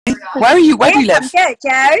Where are you? Where do you live? I'm good,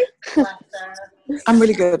 Joe. I'm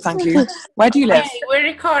really good, thank you. Where do you live? Hey, we're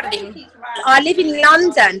recording. I live in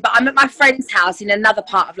London, but I'm at my friend's house in another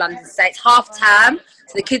part of London. So it's half term,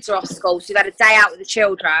 so the kids are off school. So we've had a day out with the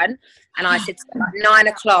children. And I said, at 9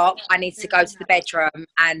 o'clock, I need to go to the bedroom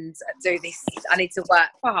and do this. I need to work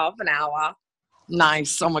for half an hour.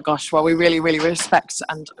 Nice. Oh my gosh. Well, we really, really respect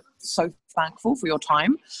and so thankful for your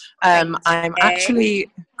time. I'm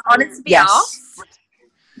actually honoured to be off.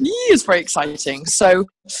 It's very exciting. So,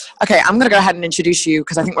 okay, I'm going to go ahead and introduce you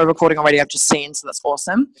because I think we're recording already. I've just seen, so that's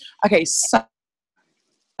awesome. Okay, so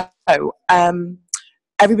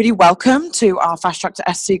everybody, welcome to our Fast Track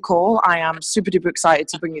to SC call. I am super duper excited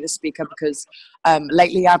to bring you the speaker because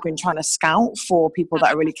lately I've been trying to scout for people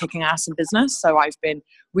that are really kicking ass in business. So I've been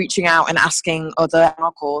reaching out and asking other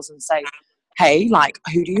calls and say, hey, like,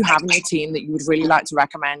 who do you have in your team that you would really like to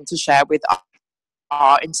recommend to share with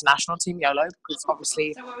our international team, YOLO? Because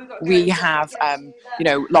obviously we have,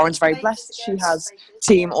 Lauren's very blessed. She has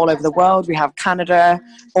team all over the world. We have Canada,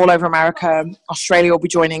 all over America. Australia will be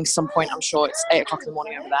joining some point. I'm sure it's 8 o'clock in the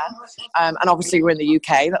morning over there. And obviously we're in the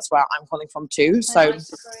UK. That's where I'm calling from too. So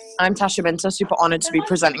I'm Tasha Minter, super honored to be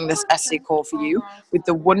presenting this SC call for you with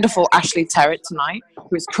the wonderful Ashley Territt tonight,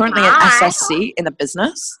 who is currently an SSC in the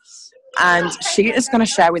business. And she is going to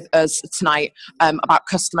share with us tonight about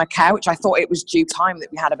customer care, which I thought it was due time that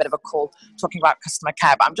we had a bit of a call talking about customer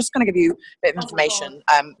care. But I'm just going to give you a bit of information.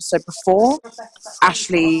 So before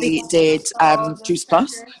Ashley did Juice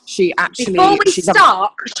Plus, she actually... Before we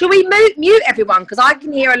start, should we mute everyone? Because I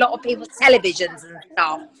can hear a lot of people's televisions and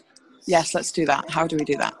stuff. Yes, let's do that. How do we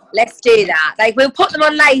do that? Let's do that. We'll put them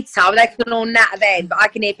on later. They can all natter then. But I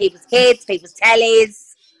can hear people's kids, people's tellies.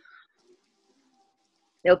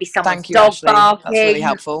 There'll be someone's dog barking. That's really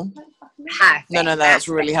helpful. Perfect. No, that's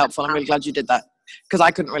really helpful. I'm really glad you did that because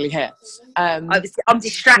I couldn't really hear. I'm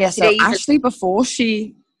distracted. Yeah, so Ashley, before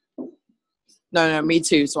she... No, me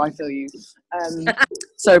too, so I feel you.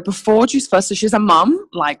 So before Juice Plus, so she's a mum,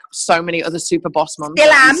 like so many other super boss mums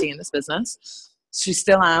that you see in this business. She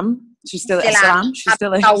still am. She still is. She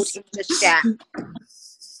still is.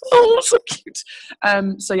 Oh, so cute.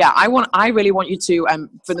 So yeah, I really want you to,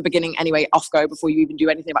 from the beginning anyway, off go before you even do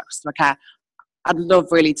anything about customer care. I'd love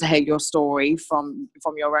really to hear your story from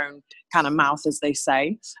your own kind of mouth, as they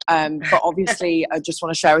say. But obviously, I just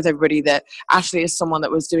want to share with everybody that Ashley is someone that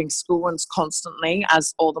was doing school runs constantly,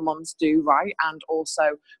 as all the mums do, right? And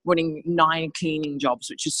also running 9 cleaning jobs,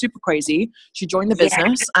 which is super crazy. She joined the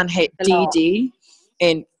business and hit DD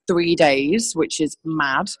in 3 days, which is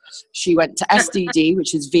mad. She went to SDD,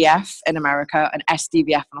 which is VF in America, and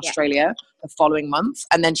SDVF in Australia the following month.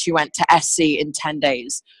 And then she went to SC in 10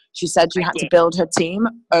 days. She said she had to build her team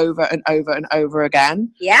over and over and over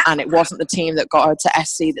again. Yeah. And it wasn't the team that got her to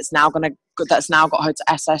SC that's now got her to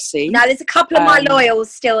SSC. Now, there's a couple of my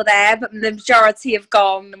loyals still there, but the majority have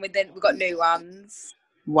gone, and we've got new ones.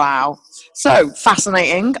 Wow. So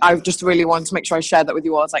fascinating. I just really wanted to make sure I shared that with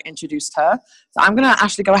you all as I introduced her. So I'm going to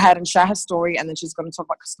actually go ahead and share her story, and then she's going to talk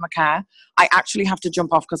about customer care. I actually have to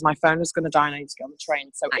jump off because my phone is going to die and I need to get on the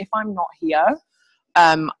train. So if I'm not here,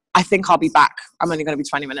 I think I'll be back. I'm only going to be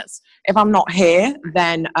 20 minutes. If I'm not here,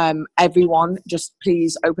 then everyone just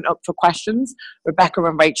please open up for questions. Rebecca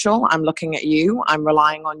and Rachel, I'm looking at you. I'm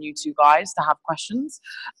relying on you two guys to have questions.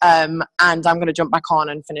 And I'm going to jump back on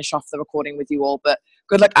and finish off the recording with you all. But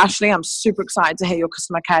good luck, Ashley. I'm super excited to hear your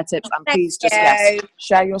customer care tips. And please just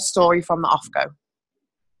share your story from the off-go.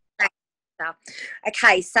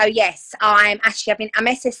 Okay, so yes, I'm Ashley. I'm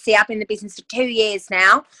SSC. I've been in the business for 2 years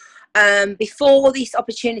now. Before this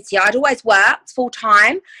opportunity, I'd always worked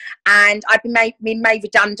full-time and I'd been made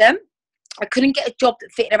redundant. I couldn't get a job that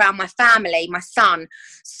fitted around my family, my son.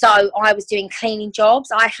 So I was doing cleaning jobs.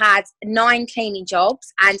 I had 9 cleaning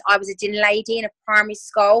jobs and I was a dinner lady in a primary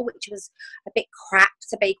school, which was a bit crap,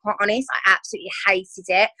 to be quite honest. I absolutely hated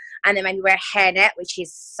it. And they made me wear a hairnet, which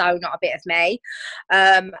is so not a bit of me.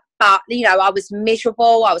 But, I was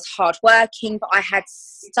miserable. I was hardworking, but I had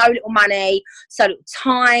so little money, so little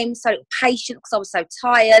time, so little patience because I was so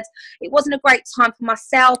tired. It wasn't a great time for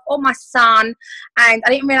myself or my son. And I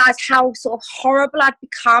didn't realise how sort of horrible I'd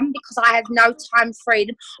become because I had no time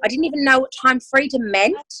freedom. I didn't even know what time freedom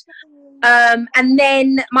meant. And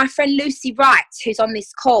then my friend Lucy Wright, who's on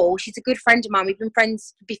this call, she's a good friend of mine. We've been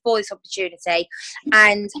friends before this opportunity.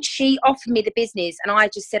 And she offered me the business and I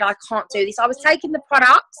just said, I can't do this. I was taking the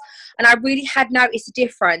products and I really had noticed a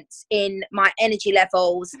difference in my energy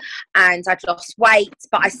levels and I'd lost weight,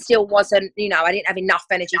 but I still wasn't, I didn't have enough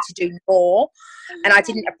energy to do more. And I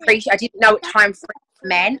didn't know what time freedom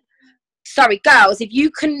meant. sorry, girls, if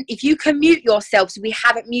you can mute yourselves, we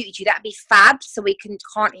haven't muted you, that'd be fab, so we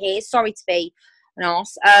can't hear. Sorry to be an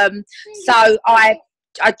arse. So I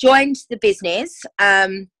joined the business,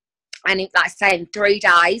 and like I say, in 3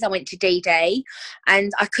 days I went to DD,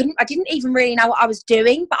 and I didn't even really know what I was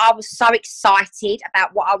doing, but I was so excited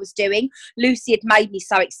about what I was doing. Lucy had made me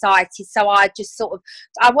so excited, so I just sort of,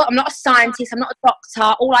 I'm not a scientist, I'm not a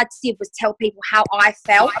doctor, all I did was tell people how I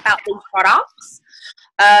felt about these products.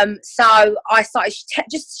 So I started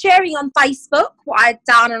just sharing on Facebook what I had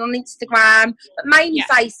done, and on Instagram, but mainly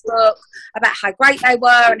Facebook, about how great they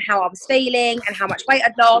were and how I was feeling and how much weight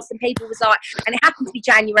I'd lost. And people was like, and it happened to be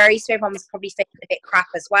January, so everyone was probably feeling a bit crap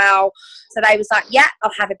as well. So they was like, yeah,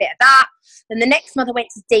 I'll have a bit of that. Then the next month I went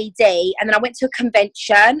to DD, and then I went to a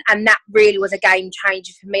convention, and that really was a game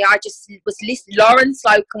changer for me. I just was listening. Lauren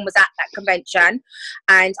Slocum was at that convention,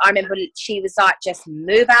 and I remember she was like, just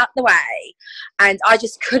move out the way. And I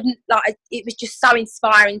just couldn't, like, it was just so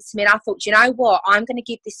inspiring to me. And I thought, you know what, I'm going to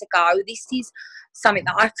give this a go. This is something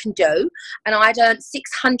that I can do. And I'd earned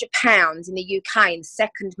 £600 in the UK in the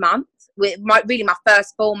second month, with my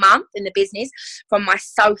first full month in the business, from my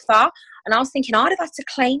sofa. And I was thinking, I'd have had to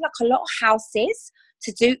clean like a lot of houses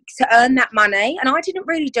to earn that money, and I didn't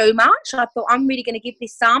really do much. I thought, I'm really going to give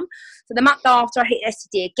this some. So the month after, I hit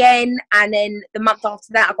SCD again, and then the month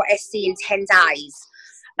after that, I got SC in 10 days.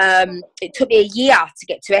 It took me a year to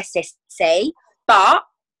get to SSC, but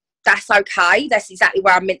that's okay. That's exactly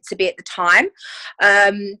where I'm meant to be at the time.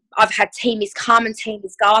 I've had teamies come and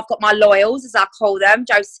teamies go. I've got my loyals, as I call them,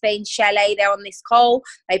 Josephine, Shelley, they're on this call.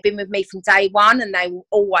 They've been with me from day one, and they will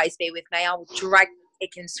always be with me. I will drag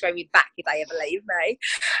and screaming back if they ever leave me.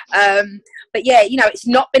 But yeah, you know, it's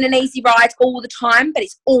not been an easy ride all the time, but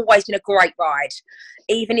it's always been a great ride,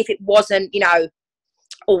 even if it wasn't, you know,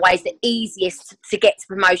 always the easiest to get to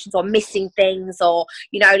promotions, or missing things, or,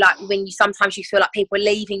 you know, like when you sometimes you feel like people are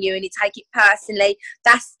leaving you and you take it personally.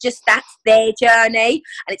 That's their journey,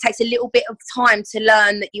 and it takes a little bit of time to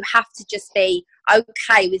learn that you have to just be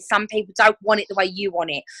okay with some people don't want it the way you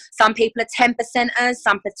want it. Some people are 10%ers,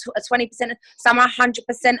 some are 20%, some are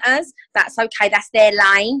 100%ers. That's okay. That's their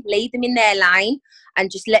lane. Leave them in their lane,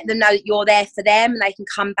 and just let them know that you're there for them, and they can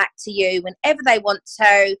come back to you whenever they want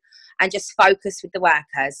to, and just focus with the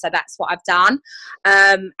workers. So that's what I've done.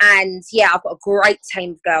 And yeah, I've got a great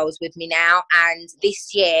team of girls with me now. And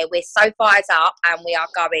this year we're so fired up, and we are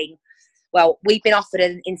going, well, we've been offered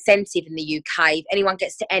an incentive in the UK. If anyone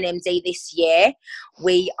gets to NMD this year,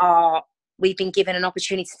 we've been given an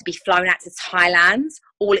opportunity to be flown out to Thailand,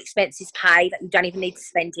 all expenses paid. You don't even need to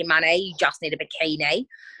spend your money. You just need a bikini.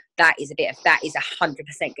 That is 100%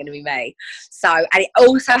 going to be me. So, and it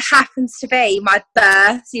also happens to be my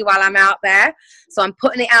birthday while I'm out there. So I'm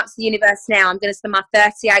putting it out to the universe now. I'm going to spend my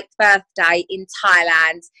 38th birthday in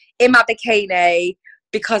Thailand in my bikini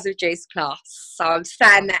because of Juice Plus. So I'm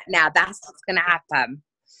saying that now. That's what's going to happen.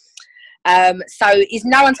 So is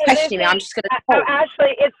no one's questioning me. I'm just going to talk.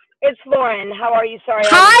 Ashley, it's Lauren. How are you? Sorry.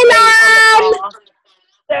 Hi, Mom.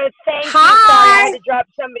 So thank you. Sorry, I had to drop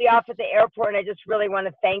somebody off at the airport, and I just really want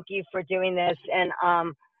to thank you for doing this. And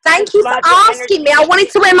thank you for asking me. I wanted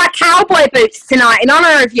to wear my cowboy boots tonight in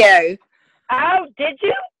honor of you. Oh, did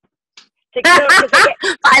you?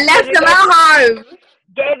 I left them at home.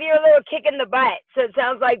 Gave you a little kick in the butt. So it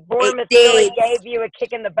sounds like Bournemouth really gave you a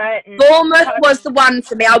kick in the butt. And Bournemouth was the one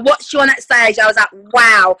for me. I watched you on that stage. I was like,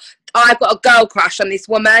 wow, I've got a girl crush on this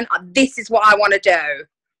woman. This is what I want to do.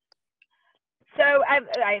 So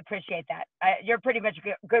I appreciate that. You're pretty much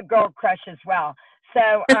a good girl crush as well.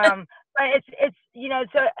 So, but it's you know,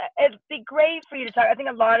 so it'd be great for you to talk. I think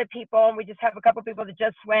a lot of people, and we just have a couple of people that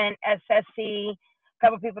just went SSC, a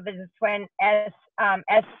couple of people that just went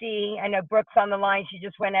SC. I know Brooke's on the line. She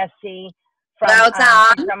just went SC. Well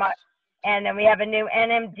done. And then we have a new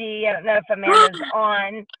NMD. I don't know if Amanda's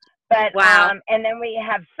on. But, wow. And then we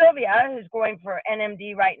have Sylvia, who's going for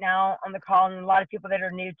NMD right now on the call, and a lot of people that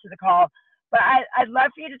are new to the call. But I'd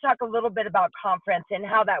love for you to talk a little bit about conference and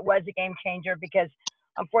how that was a game changer, because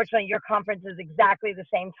unfortunately your conference is exactly the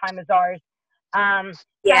same time as ours. Sounds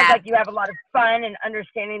like you have a lot of fun and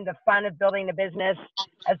understanding the fun of building a business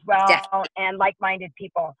as well, and like-minded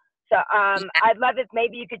people. So I'd love if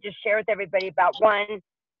maybe you could just share with everybody about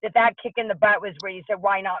that kick in the butt was where you said,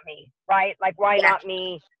 why not me, right? Like, why not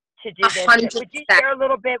me to do this? 100%. Would you share a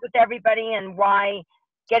little bit with everybody and why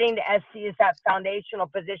getting to SC is that foundational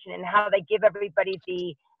position, and how they give everybody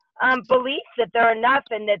the belief that they're enough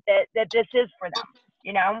and that this is for them,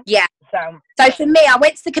 you know? Yeah. So for me, I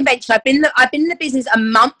went to the convention. I've been in the business a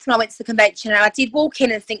month when I went to the convention, and I did walk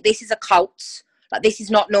in and think, this is a cult. Like, this is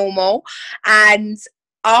not normal. And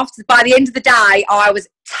by the end of the day, I was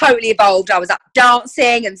totally evolved. I was up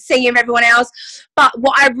dancing and singing with everyone else. But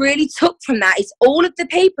what I really took from that is all of the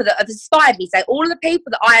people that have inspired me, so all of the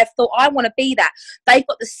people that I have thought I want to be that, they've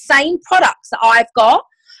got the same products that I've got.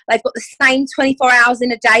 They've got the same 24 hours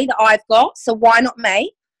in a day that I've got. So why not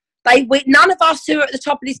me? None of us who are at the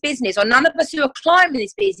top of this business, or none of us who are climbing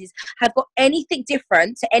this business, have got anything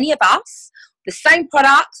different to any of us. The same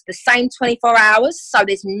products, the same 24 hours. So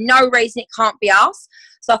there's no reason it can't be us.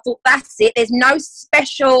 So I thought, that's it. There's no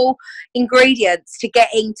special ingredients to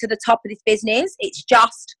getting to the top of this business. It's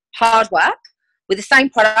just hard work with the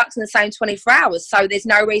same products and the same 24 hours. So there's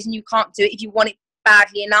no reason you can't do it. If you want it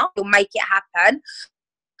badly enough, you'll make it happen.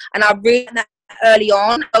 And I realized that early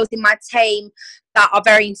on. I was in my team that are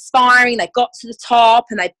very inspiring. They got to the top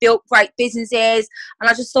and they built great businesses. And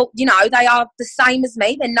I just thought, you know, they are the same as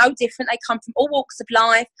me. They're no different. They come from all walks of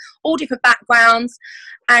life, all different backgrounds.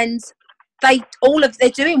 And they're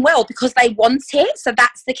doing well because they want it. So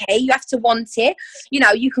that's the key. You have to want it. You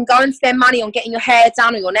know, you can go and spend money on getting your hair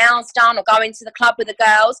done or your nails done or go into the club with the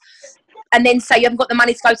girls and then say you haven't got the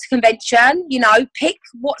money to go to convention. You know, pick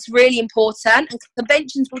what's really important, and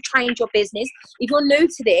conventions will change your business. If you're new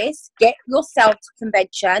to this, get yourself to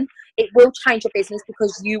convention. It will change your business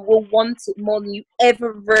because you will want it more than you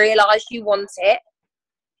ever realize you want it.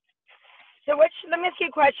 So let me ask you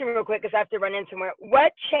a question real quick because I have to run in somewhere.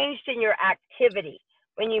 What changed in your activity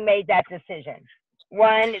when you made that decision?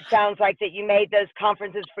 One, it sounds like that you made those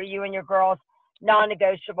conferences for you and your girls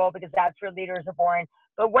non-negotiable because that's where leaders are born.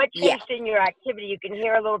 But what changed in your activity? You can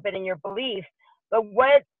hear a little bit in your belief, but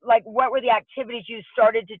what were the activities you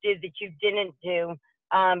started to do that you didn't do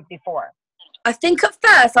before? I think at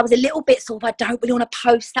first I was a little bit sort of, I don't really want to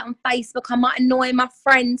post that on Facebook. I might annoy my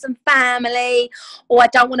friends and family, or I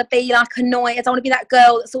don't want to be like annoying. I don't want to be that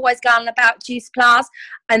girl that's always going about Juice Plus.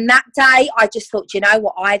 And that day I just thought, you know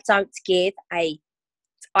what, I don't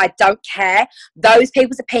care. Those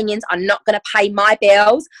people's opinions are not going to pay my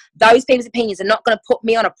bills. Those people's opinions are not going to put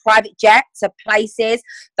me on a private jet to places.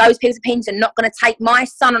 Those people's opinions are not going to take my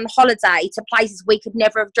son on holiday to places we could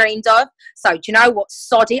never have dreamed of. So do you know what?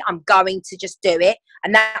 Sod it. I'm going to just do it.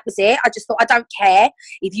 And that was it. I just thought, I don't care.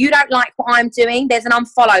 If you don't like what I'm doing, there's an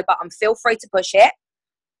unfollow button. Feel free to push it.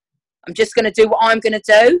 I'm just going to do what I'm going to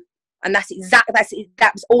do. And that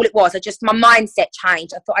was all it was. My mindset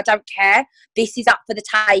changed. I thought, I don't care. This is up for the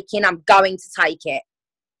taking. I'm going to take it.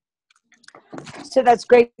 So that's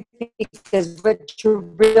great, because what you're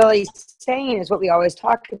really saying is what we always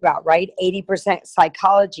talk about, right? 80%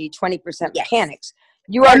 psychology, 20% mechanics.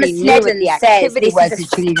 You already knew what the activity was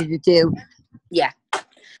that you needed to do. Yeah.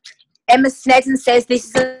 Emma Snedden says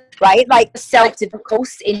this is a self-development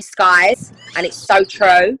course in disguise, and it's so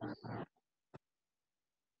true.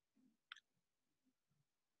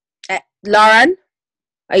 Lauren,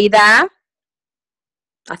 are you there?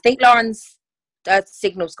 I think Lauren's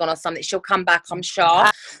signal's gone or something. She'll come back, I'm sure.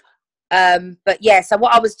 But yeah, so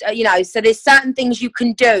what I was, so there's certain things you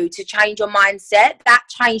can do to change your mindset. That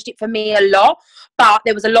changed it for me a lot, but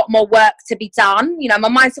there was a lot more work to be done. You know, my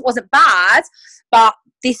mindset wasn't bad, but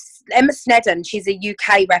this Emma Snedden, she's a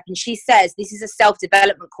UK rep, and she says this is a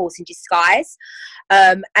self-development course in disguise.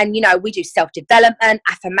 And, you know, we do self-development,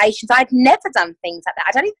 affirmations. I'd never done things like that.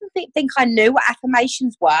 I don't even think I knew what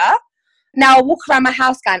affirmations were. Now I walk around my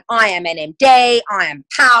house going, I am NMD, I am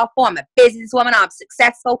powerful, I'm a businesswoman, I'm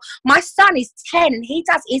successful. My son is 10 and he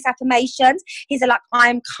does his affirmations. He's like, I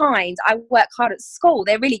am kind, I work hard at school.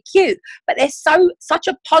 They're really cute, but they're such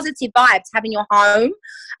a positive vibe to have in your home.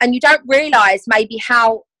 And you don't realise maybe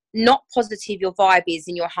how not positive your vibe is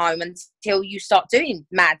in your home until you start doing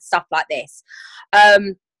mad stuff like this.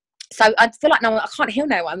 So I feel like I can't hear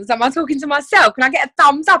no one. So I'm talking to myself. Can I get a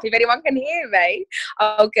thumbs up if anyone can hear me?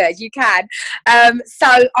 Oh, good, you can.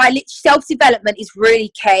 So self-development is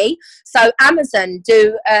really key. So Amazon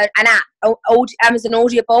do an app, Amazon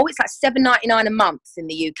Audible. It's like $7.99 a month in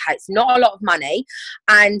the UK. It's not a lot of money.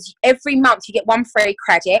 And every month you get one free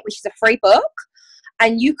credit, which is a free book.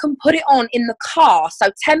 And you can put it on in the car. So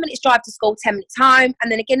 10 minutes drive to school, 10 minutes home. And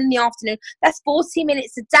then again in the afternoon. That's 40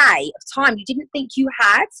 minutes a day of time you didn't think you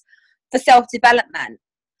had for self-development.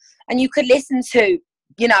 And you could listen to,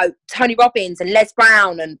 you know, Tony Robbins and Les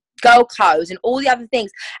Brown and Girl Codes and all the other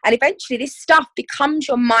things. And eventually this stuff becomes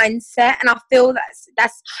your mindset. And I feel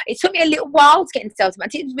that's it took me a little while to get into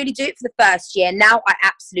self-development. I didn't really do it for the first year. Now I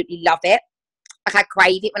absolutely love it. Like I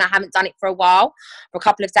crave it when I haven't done it for a while, for a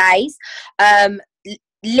couple of days.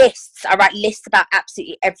 Lists. I write lists about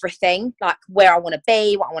absolutely everything, like where I want to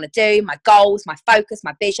be, what I want to do, my goals, my focus,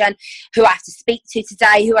 my vision, who I have to speak to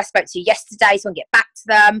today, who I spoke to yesterday, so I can get back to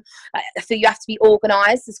them. I feel you have to be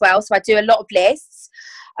organised as well, so I do a lot of lists.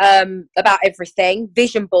 about everything.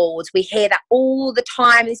 Vision boards, we hear that all the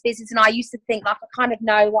time in this business, and I used to think like I kind of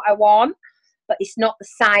know what I want, but it's not the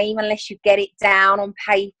same unless you get it down on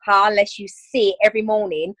paper, unless you see it every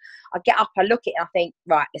morning. I get up, I look at it, and I think,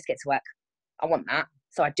 right, let's get to work. I want that,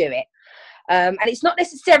 so I do it. And it's not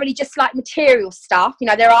necessarily just like material stuff. You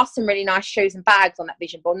know, there are some really nice shoes and bags on that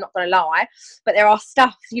vision board, I'm not going to lie. But there are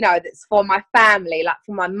stuff, you know, that's for my family, like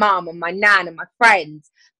for my mum and my nan and my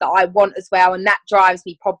friends that I want as well. And that drives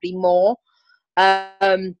me probably more.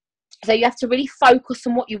 So you have to really focus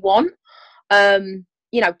on what you want.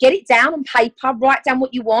 You know, get it down on paper, write down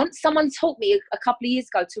what you want. Someone taught me a couple of years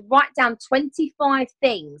ago to write down 25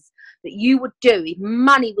 things that you would do if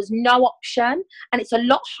money was no option. And it's a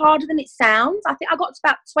lot harder than it sounds. I think I got to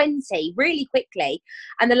about 20 really quickly.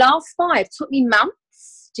 And the last 5 took me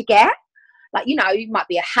months to get. Like, you know, it might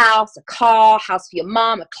be a house, a car, house for your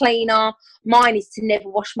mum, a cleaner. Mine is to never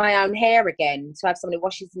wash my own hair again, to have somebody who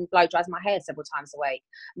washes and blow dries my hair several times a week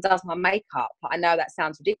and does my makeup. I know that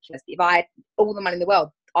sounds ridiculous, but if I had all the money in the world,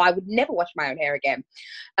 I would never wash my own hair again.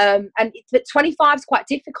 But 25 is quite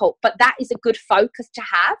difficult, but that is a good focus to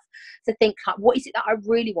have, to think, like, what is it that I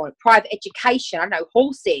really want? Private education, I know,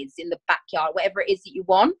 horses in the backyard, whatever it is that you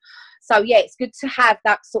want. So yeah, it's good to have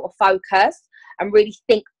that sort of focus and really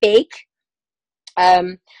think big.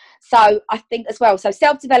 So I think as well, so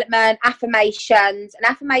self-development, affirmations, and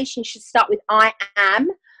affirmations should start with I am.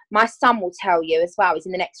 My son will tell you as well, he's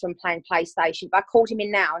in the next room playing PlayStation. If I called him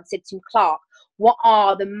in now and said to him, Clark, what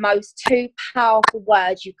are the most 2 powerful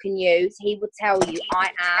words you can use? He would tell you I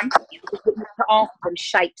am, because what you put after them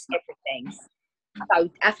shapes everything. So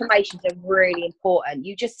affirmations are really important.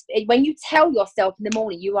 You just, when you tell yourself in the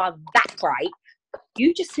morning you are that great,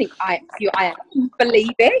 you just think I am. You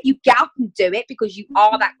believe it. You get up and do it because you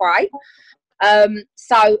are that great.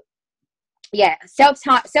 So yeah,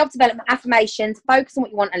 self-development, affirmations, focus on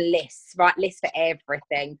what you want, and lists, right? Lists for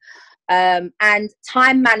everything. And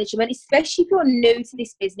time management, especially if you're new to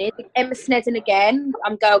this business. Emma Snedden again.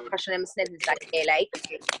 I'm girl crush on Emma Snedden today, clearly.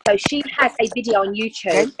 So she has a video on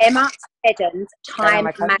YouTube, Emma Snedden's time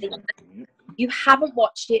management. You haven't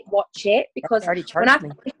watched it, watch it, because when I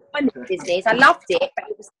started the business, I loved it, but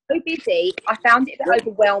it was so busy, I found it a bit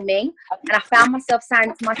overwhelming, and I found myself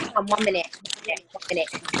saying to my son, 1 minute,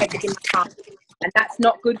 everything time. And that's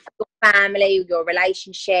not good for your family, your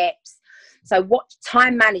relationships. So watch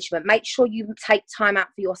time management. Make sure you take time out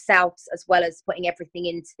for yourselves as well as putting everything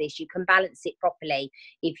into this. You can balance it properly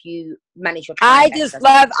if you manage your time.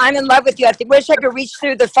 I'm in love with you. I wish I could reach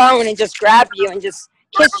through the phone and just grab you and just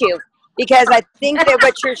kiss you. Because I think that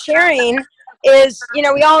what you're sharing is, you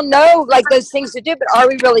know, we all know like those things to do, but are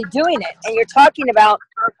we really doing it? And you're talking about,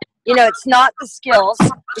 you know, it's not the skills,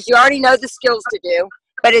 because you already know the skills to do,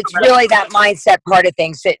 but it's really that mindset part of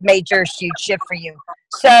things that made your huge shift for you.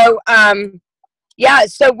 So, yeah,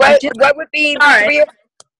 so what would be,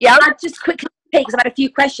 yeah? I'll just quickly pick, because I've had a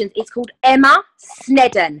few questions. It's called Emma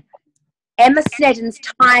Snedden. Emma Snedden's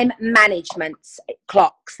time management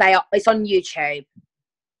clocks. It's on YouTube.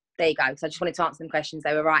 There you go. So I just wanted to answer them questions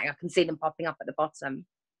they were writing. I can see them popping up at the bottom.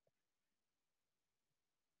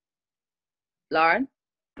 Lauren?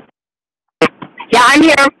 Yeah, I'm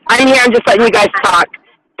here. I'm just letting you guys talk.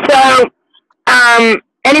 So,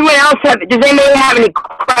 anyone else does anybody have any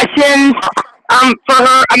questions for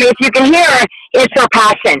her? I mean, if you can hear her, it's her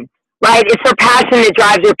passion, right? It's her passion that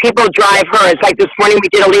drives her. People drive her. It's like this morning we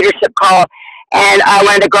did a leadership call, and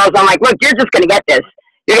one of the girls, I'm like, look, you're just going to get this.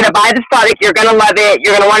 You're going to buy this product. You're going to love it.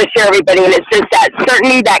 You're going to want to share everybody. And it's just that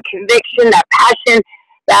certainty, that conviction, that passion,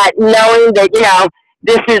 that knowing that, you know,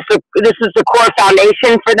 this is the core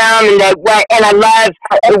foundation for them. And I love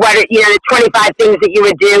what, you know, the 25 things that you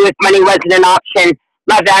would do if money wasn't an option.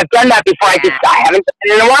 Love that. I've done that before. I haven't done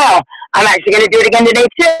it in a while. I'm actually going to do it again today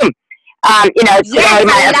too. You know, today, a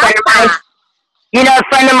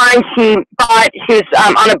friend of mine, she was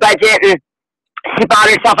on a budget, and she bought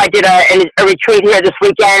herself, I did a retreat here this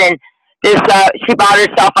weekend, and she bought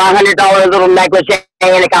herself a $100 little negligee,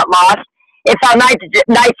 and it got lost. It felt nice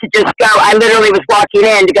to just go. I literally was walking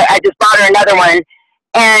in to go. I just bought her another one,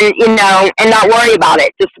 and, you know, and not worry about it,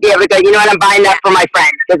 just to be able to go, you know what, I'm buying that for my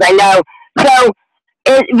friends, because I know. So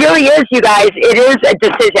it really is, you guys, it is a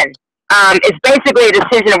decision. It's basically a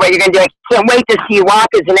decision of what you're going to do. I can't wait to see you walk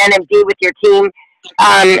as an NMD with your team.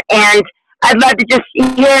 And I'd love to just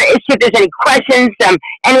hear if there's any questions,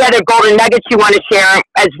 any other golden nuggets you want to share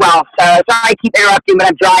as well. So sorry I keep interrupting, but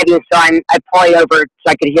I'm driving, so I pull you over so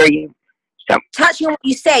I could hear you. So touching on what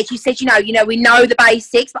you said, you know, we know the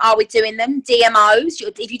basics, but are we doing them? DMOs.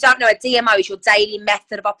 If you don't know, a DMO is your daily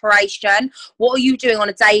method of operation. What are you doing on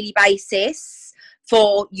a daily basis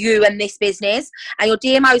for you and this business, and your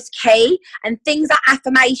DMO is key. And things like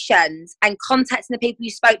affirmations and contacting the people you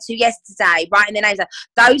spoke to yesterday, writing their names down,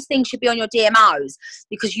 those things should be on your DMOs,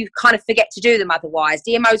 because you kind of forget to do them otherwise.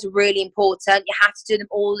 DMOs are really important. You have to do them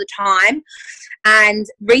all the time. And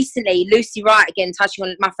recently, Lucy Wright, again touching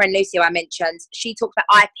on my friend Lucy who I mentioned, she talked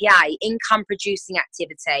about IPA, income producing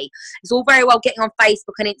activity. It's all very well getting on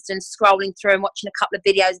Facebook and Instagram, scrolling through and watching a couple of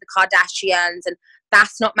videos of the Kardashians, and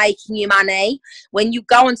that's not making you money. When you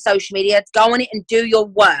go on social media, go on it and do your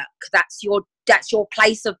work. That's your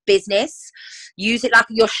place of business. Use it like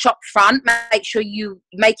your shop front. Make sure you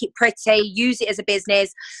make it pretty. Use it as a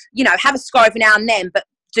business. You know, have a scroll every now and then, but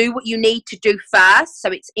do what you need to do first, so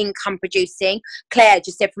it's income producing. Claire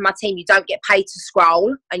just said from my team, you don't get paid to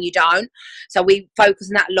scroll, and you don't. So we focus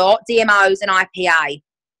on that a lot. DMOs and IPA.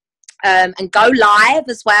 And go live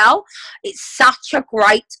as well. It's such a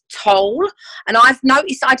great tool. And I've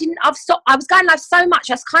noticed I was going live so much,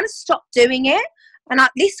 I kind of stopped doing it. And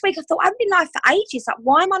this week I thought, I haven't been live for ages. Like,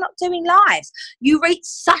 why am I not doing lives? You reach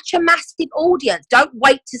such a massive audience. Don't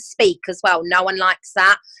wait to speak as well. No one likes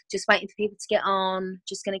that. Just waiting for people to get on.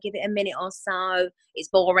 Just going to give it a minute or so. It's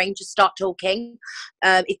boring. Just start talking.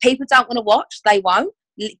 If people don't want to watch, they won't.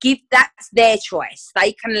 That's their choice.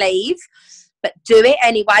 They can leave. But do it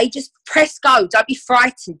anyway. Just press go. Don't be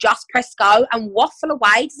frightened. Just press go and waffle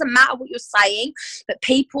away. It doesn't matter what you're saying, but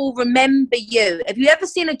people remember you. Have you ever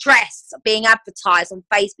seen a dress being advertised on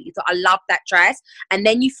Facebook? You thought, I love that dress. And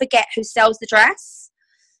then you forget who sells the dress.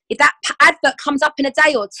 If that advert comes up in a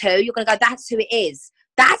day or two, you're going to go, that's who it is.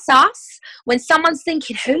 That's us. When someone's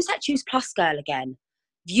thinking, who's that Juice Plus girl again?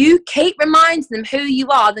 You keep reminding them who you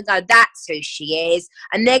are, then go, that's who she is.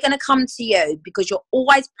 And they're going to come to you because you're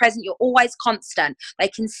always present. You're always constant. They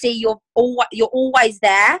can see you're always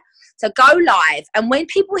there. So go live. And when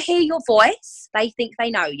people hear your voice, they think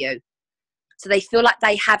they know you. So they feel like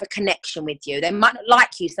they have a connection with you. They might not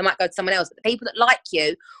like you, so they might go to someone else. But the people that like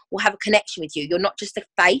you will have a connection with you. You're not just a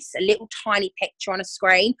face, a little tiny picture on a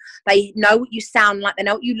screen. They know what you sound like. They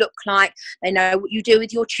know what you look like. They know what you do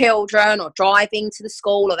with your children or driving to the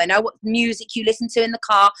school, or they know what music you listen to in the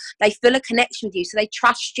car. They feel a connection with you, so they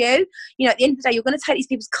trust you. You know, at the end of the day, you're going to take these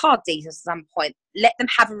people's card details at some point. Let them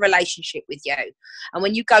have a relationship with you. And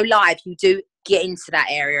when you go live, you do get into that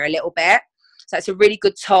area a little bit. So it's a really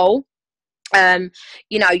good tool.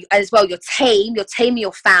 You know, as well, your team and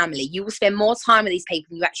your family. You will spend more time with these people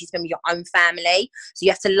than you actually spend with your own family. So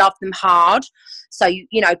you have to love them hard. So you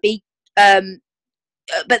know, but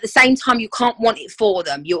at the same time, you can't want it for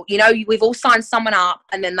them. We've all signed someone up,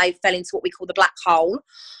 and then they fell into what we call the black hole.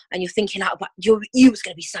 And you're thinking, oh, you was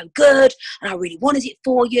going to be so good, and I really wanted it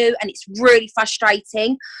for you, and it's really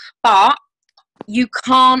frustrating. But you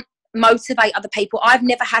can't motivate other people. I've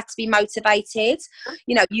never had to be motivated.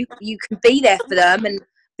 You know, you can be there for them,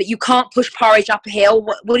 but you can't push porridge up a hill.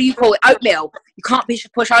 What do you call it? Oatmeal. You can't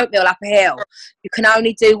push oatmeal up a hill. You can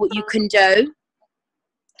only do what you can do.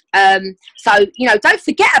 So, you know, don't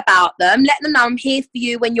forget about them. Let them know I'm here for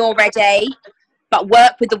you when you're ready. But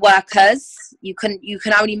work with the workers. You can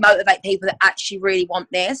only motivate people that actually really want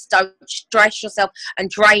this. Don't stress yourself and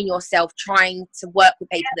drain yourself trying to work with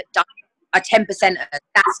people that don't. Are 10%.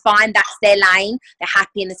 That's fine. That's their lane. They're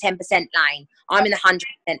happy in the 10% lane. I'm in the 100%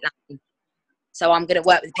 lane. So I'm going to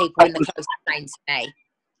work with people in the closest lane to me.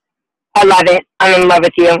 I love it. I'm in love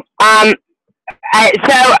with you. So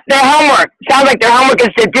their homework. Sounds like their homework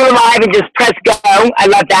is to do live and just press go. I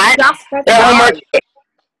love that. Just press their go. Homework.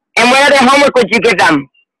 And what other homework would you give them?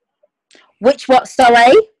 Which what,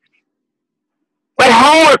 sorry? What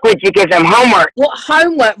homework would you give them? Homework. What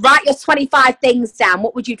homework? Write your 25 things down.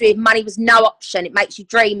 What would you do if money was no option? It makes you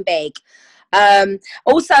dream big.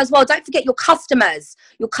 Also, as well, don't forget your customers.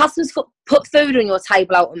 Your customers put food on your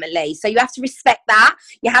table ultimately. So you have to respect that.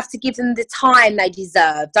 You have to give them the time they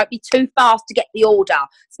deserve. Don't be too fast to get the order.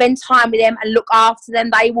 Spend time with them and look after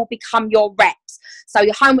them. They will become your reps. So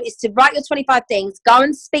your homework is to write your 25 things. Go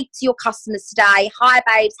and speak to your customers today. Hi,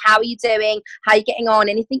 babes. How are you doing? How are you getting on?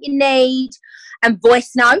 Anything you need? And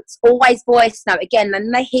voice notes. Always voice note. Again, when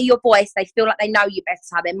they hear your voice, they feel like they know you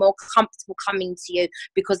better. They're more comfortable coming to you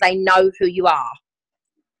because they know who you are.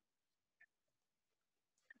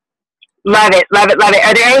 Love it, love it, love it.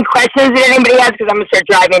 Are there any questions that anybody has? Because I'm going to start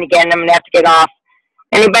driving again. I'm going to have to get off.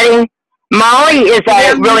 Anybody? Molly is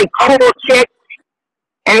a really cool chick.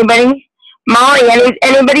 Anybody? Molly,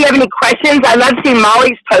 anybody have any questions? I love seeing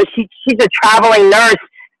Molly's post. She's a traveling nurse.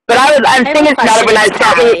 But I was thinking about it when I was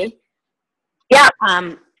talking. Yeah.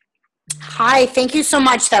 Hi, thank you so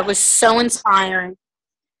much. That was so inspiring.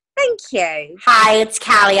 Thank you. Hi, it's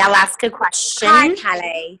Callie. I'll ask a question. Hi,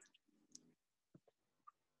 Callie.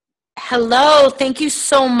 Hello. Thank you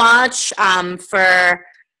so much for,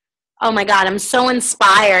 oh my God, I'm so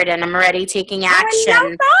inspired and I'm already taking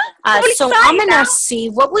action. I love that. So I'm an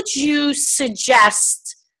SC. What would you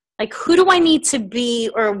suggest? Like, who do I need to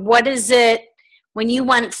be, or what is it when you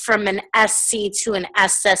went from an SC to an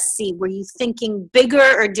SSC? Were you thinking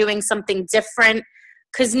bigger or doing something different?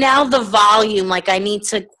 Because now the volume, like I need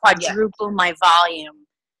to quadruple my volume.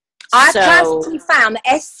 I personally found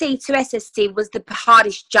the SC to SSC was the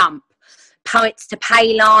hardest jump. Points to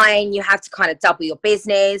pay line, you have to kind of double your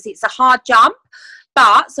business. It's a hard jump.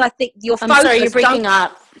 But, so I think your focus... I'm sorry, you're breaking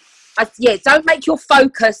up. Don't make your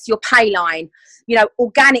focus your pay line. You know,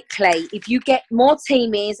 organically, if you get more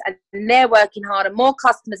teamies and they're working hard and more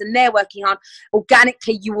customers and they're working hard,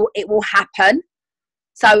 organically it will happen.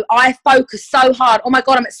 So I focus so hard. Oh my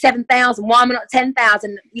God, I'm at 7,000. Why am I not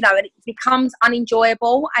 10,000? You know, and it becomes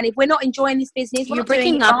unenjoyable. And if we're not enjoying this business, you're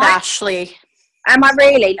breaking up, Ashley. Am I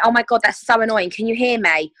really? Oh my God, that's so annoying. Can you hear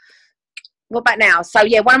me? What about now? So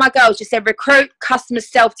yeah, one of my girls just said recruit customer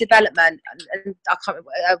self-development, and I can't remember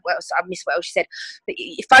I missed what else she said. But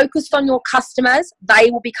focus on your customers; they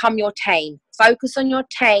will become your team. Focus on your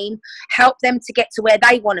team, help them to get to where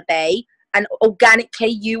they want to be, and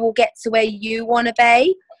organically you will get to where you want to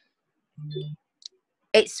be.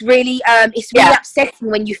 It's really upsetting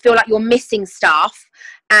when you feel like you're missing stuff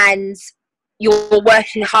and you're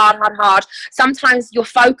working hard. Sometimes your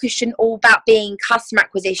focus shouldn't all about being customer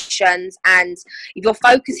acquisitions, and if your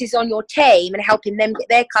focus is on your team and helping them get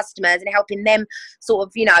their customers and helping them sort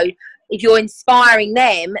of, you know, if you're inspiring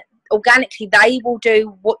them, organically they will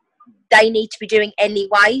do what they need to be doing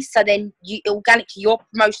anyway. So then organically your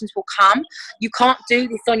promotions will come. You can't do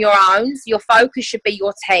this on your own. So your focus should be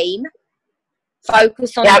your team.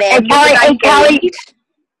 Focus on them. And Kelly,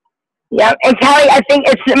 yeah, and Kelly, I think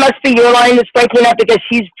it must be your line that's breaking up because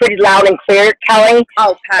she's pretty loud and clear, Kelly.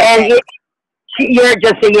 Oh, perfect. And you're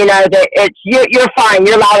just so you know that you're fine.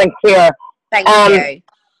 You're loud and clear. Thank you.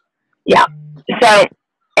 Yeah. So,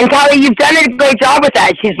 and Kelly, you've done a great job with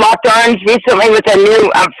that. She's locked arms recently with a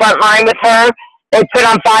new front line with her. They put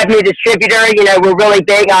on 5 new distributors. You know, we're really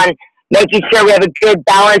big on making sure we have a good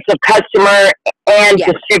balance of customer and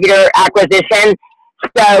distributor acquisition.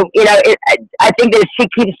 So, you know, I think that she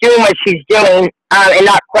keeps doing what she's doing, and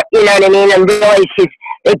not, you know what I mean? And really,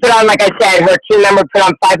 they put on, like I said, her team member put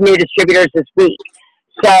on 5 new distributors this week.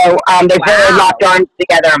 So, they've really locked arms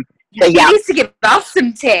together. So, yeah. She needs to give us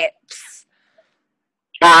some tips.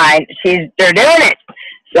 They're doing it.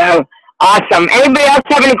 So, awesome. Anybody else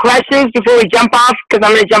have any questions before we jump off? Because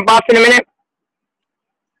I'm going to jump off in a minute.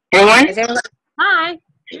 Anyone? Hi.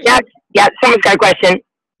 Yeah, someone's got a question.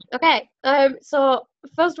 Okay, so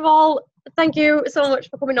first of all, thank you so much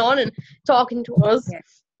for coming on and talking to us.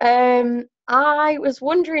 Yes. I was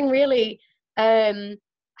wondering really,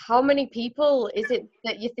 how many people is it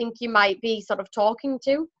that you think you might be sort of talking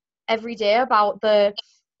to every day about the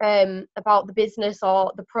business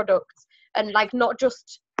or the product, and like not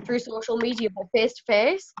just through social media but face to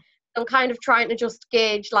face? I'm kind of trying to just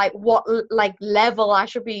gauge like what like level I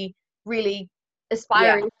should be really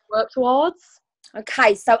aspiring to work towards.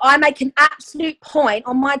 Okay, so I make an absolute point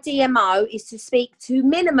on my DMO is to speak to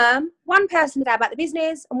minimum 1 person a day about the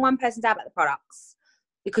business and 1 person a day about the products,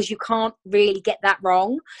 because you can't really get that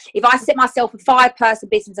wrong. If I set myself a 5-person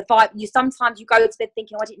business, sometimes you go to bed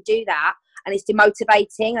thinking, oh, I didn't do that, and it's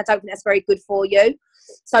demotivating. I don't think that's very good for you.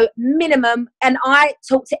 So minimum, and I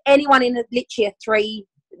talk to anyone in literally a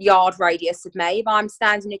 3-yard radius of me. If I'm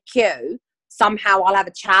standing in a queue, somehow I'll have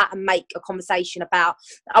a chat and make a conversation about.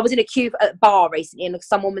 I was in a queue at a bar recently and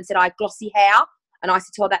some woman said I had glossy hair, and I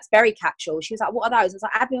said to her, that's very catchall. She was like, what are those? I was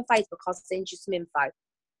like, add me on Facebook, I'll send you some info.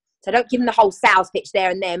 So don't give them the whole sales pitch there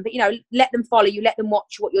and then, but you know, let them follow you, let them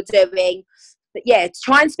watch what you're doing. But yeah,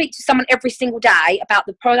 try and speak to someone every single day about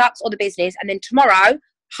the products or the business, and then tomorrow,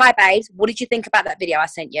 hi babes, what did you think about that video I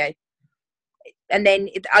sent you? And then,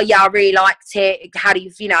 oh yeah, I really liked it. How do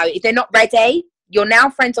you, you know, if they're not ready, you're now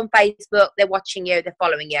friends on Facebook, they're watching you, they're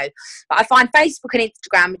following you. But I find Facebook and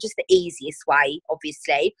Instagram are just the easiest way,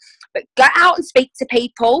 obviously. But go out and speak to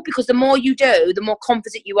people, because the more you do, the more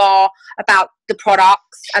confident you are about the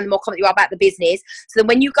products and the more confident you are about the business. So then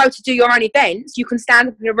when you go to do your own events, you can stand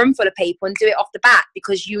up in a room full of people and do it off the bat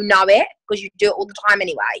because you know it, because you do it all the time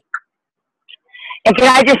anyway. And can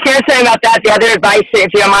I just share something about that? The other advice,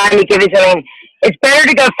 if you don't mind me giving something, it's better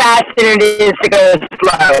to go fast than it is to go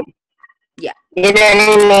slow. Yeah. You know what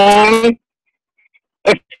I mean?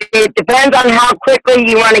 It depends on how quickly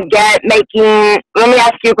you want to get making. Let me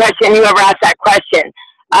ask you a question, whoever asked that question.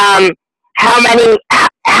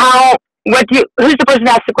 Who's the person who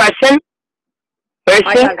asked the question? Where is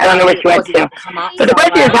she? I don't know where she went to. So the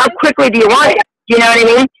question is, how quickly do you want it? You know what I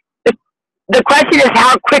mean? The question is,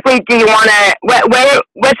 how quickly do you want to,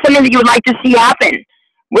 what's something that you would like to see happen?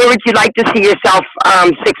 Where would you like to see yourself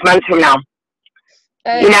 6 months from now?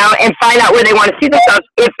 You know, and find out where they want to see themselves.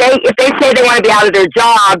 If they say they want to be out of their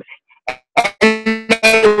job and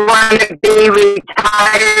they want to be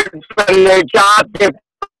retired from their job that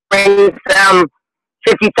brings them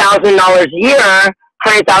 $50,000 a year,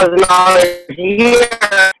 $100,000 a year,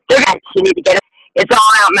 you need to get it. It's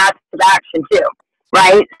all out massive action too,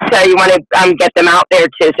 right? So you want to get them out there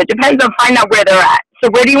too. So it depends on find out where they're at. So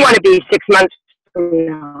where do you want to be 6 months from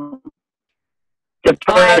now?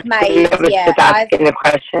 I've asking the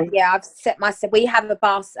question. Yeah, I've set myself. We have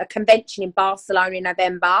a convention in Barcelona in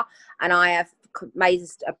November, and I have made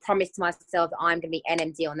a promise to myself that I'm going to be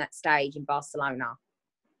NMD on that stage in Barcelona.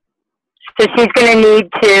 So she's going to need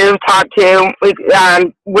to talk to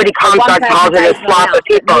Woody Comstock calls it a swap of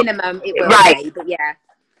people. Minimum, it will be, but yeah.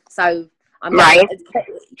 So I'm right.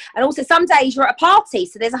 And also, some days you're at a party,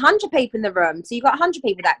 so there's 100 people in the room, so you've got 100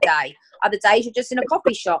 people that day. Other days you're just in a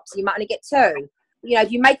coffee shop, so you might only get 2. You know,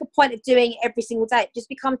 if you make a point of doing it every single day, it just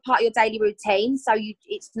becomes part of your daily routine. So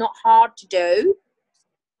it's not hard to do,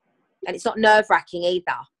 and it's not nerve-wracking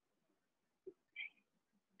either.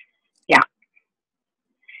 Yeah.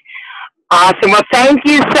 Awesome. Well, thank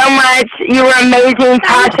you so much. You were amazing,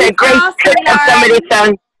 Tasha. Great trick of somebody's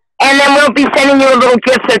phone. And then we'll be sending you a little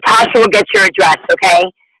gift so Tasha will get your address, okay?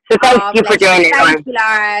 So thank you for doing it, Lauren. Thank you,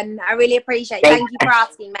 Lauren. I really appreciate it. Thank you for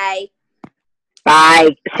asking me. Bye.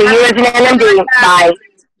 See you as an NMD. Bye.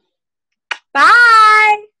 Bye.